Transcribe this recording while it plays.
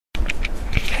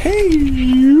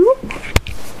Yanahei.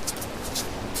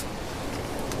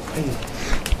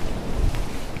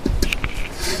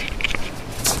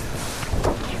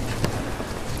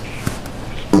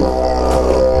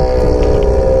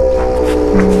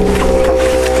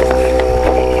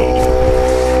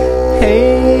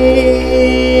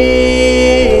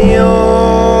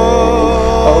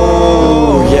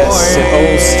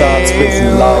 Starts with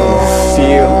love,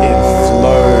 feel it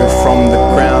flow from the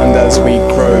ground as we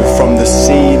grow, from the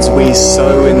seeds we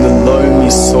sow in the loamy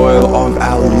soil of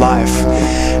our life.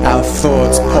 Our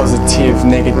thoughts, positive,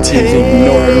 negative,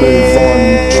 ignore, move on,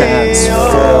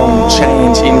 transform,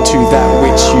 change into that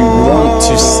which you want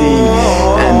to see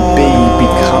and be,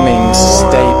 becoming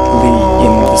stately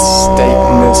in the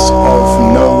stateness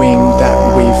of knowing that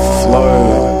we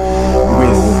flow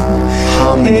with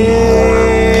harmony.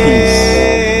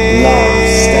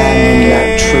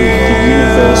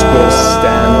 Will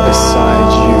stand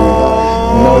beside you.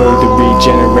 Know the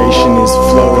regeneration is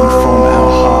flowing from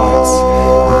our hearts.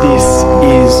 This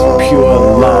is pure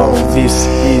love. This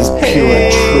is pure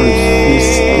truth.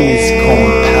 This is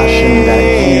compassion that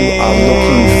you are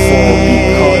looking for,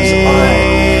 because I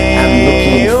am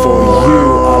looking for you,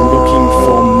 are looking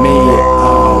for me,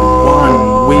 are one.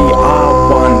 We are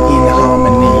one in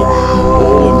harmony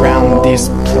all around this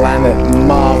planet.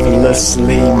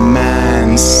 Marvelously,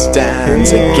 man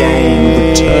stands again,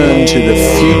 return to the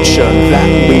future that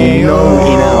we know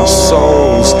in our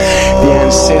souls, the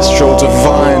ancestral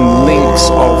divine links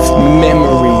of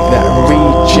memory that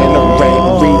regenerate,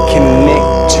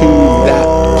 reconnect to that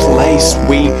place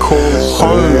we call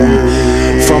home.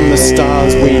 From the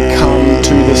stars we come,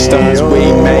 to the stars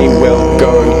we may well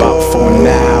go, but for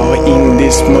now, in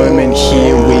this moment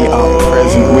here, we are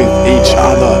present with each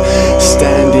other,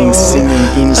 standing, singing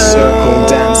in circle,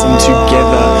 dancing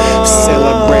together,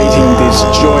 celebrating this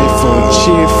joyful,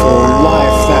 cheerful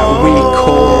life that we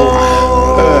call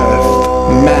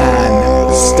Earth,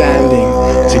 man, standing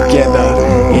together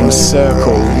in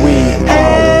circle. We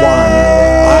are one.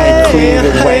 I clear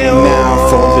the way now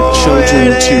for the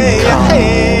children to come,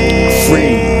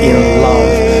 free in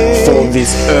love for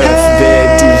this earth, their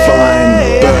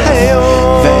divine birth.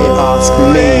 They ask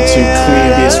me to clear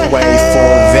this way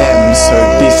for them, so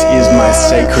this is my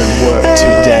sacred work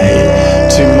today.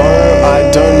 Tomorrow I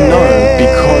don't know,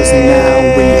 because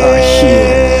now we are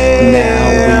here. Now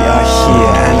we are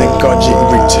here, and the Gogic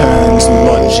returns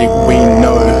logic. We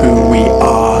know who we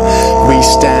are. We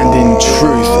stand in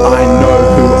truth. I know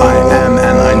who I am,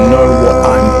 and I know what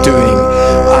I'm doing.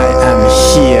 I am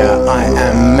here. I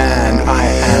am man. I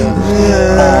am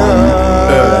on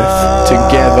earth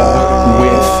together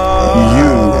with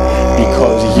you,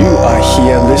 because you are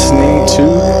here listening to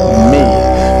me.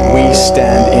 We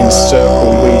stand in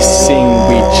circle, we sing,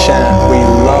 we chant, we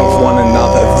love one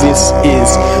another. This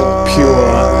is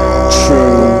pure,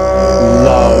 true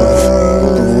love.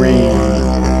 Breathe.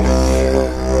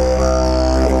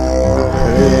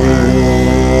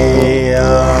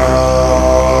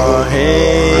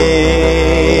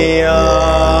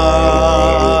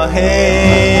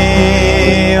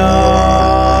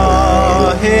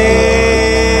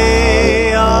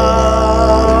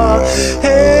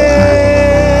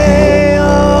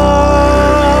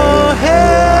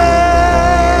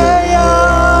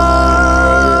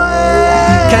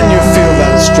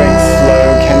 Strength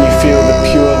flow, can you feel the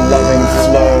pure loving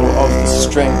flow of the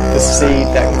strength, the seed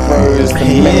that grows, the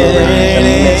memory,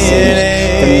 the message,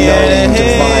 the knowing,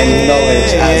 divine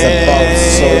knowledge, as above,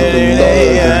 so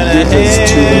below, the rivers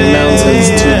to the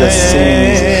mountains, to the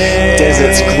seas,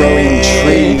 deserts growing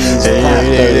trees, plant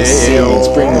those seeds,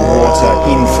 bring the water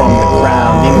in from the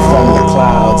ground, in from the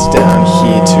clouds, down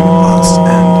here to us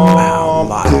and our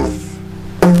life.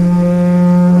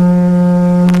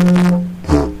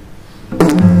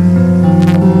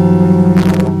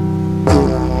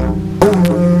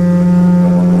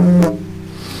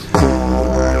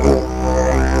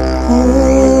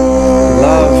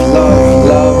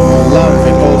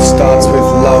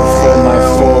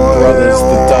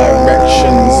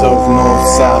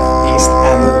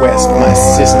 My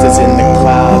sisters in the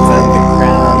clouds and the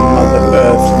ground, Mother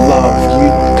Earth, love, you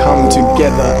come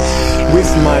together with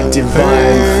my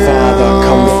divine Father,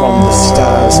 come from the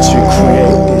stars to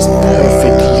create this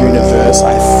perfect universe.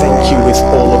 I thank you with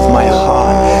all of my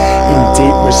heart, in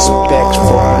deep respect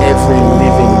for every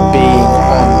living being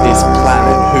on this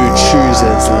planet who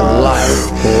chooses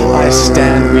life. I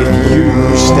stand with you,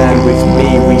 you stand with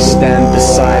me, we stand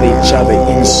beside each other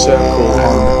in circle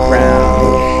on the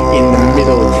ground. In the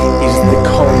middle is the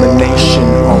culmination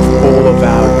of all of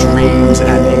our dreams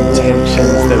and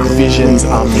intentions. The visions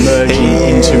are merging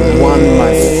into one,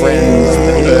 my friends.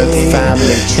 The earth family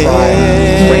family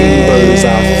tribe. Rainbows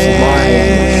are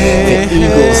flying, the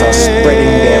eagles are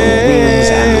spreading their wings,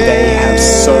 and they have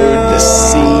sowed the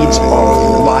seeds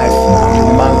of life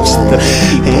amongst the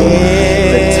people.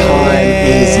 The time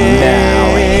is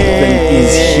now, heaven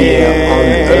is here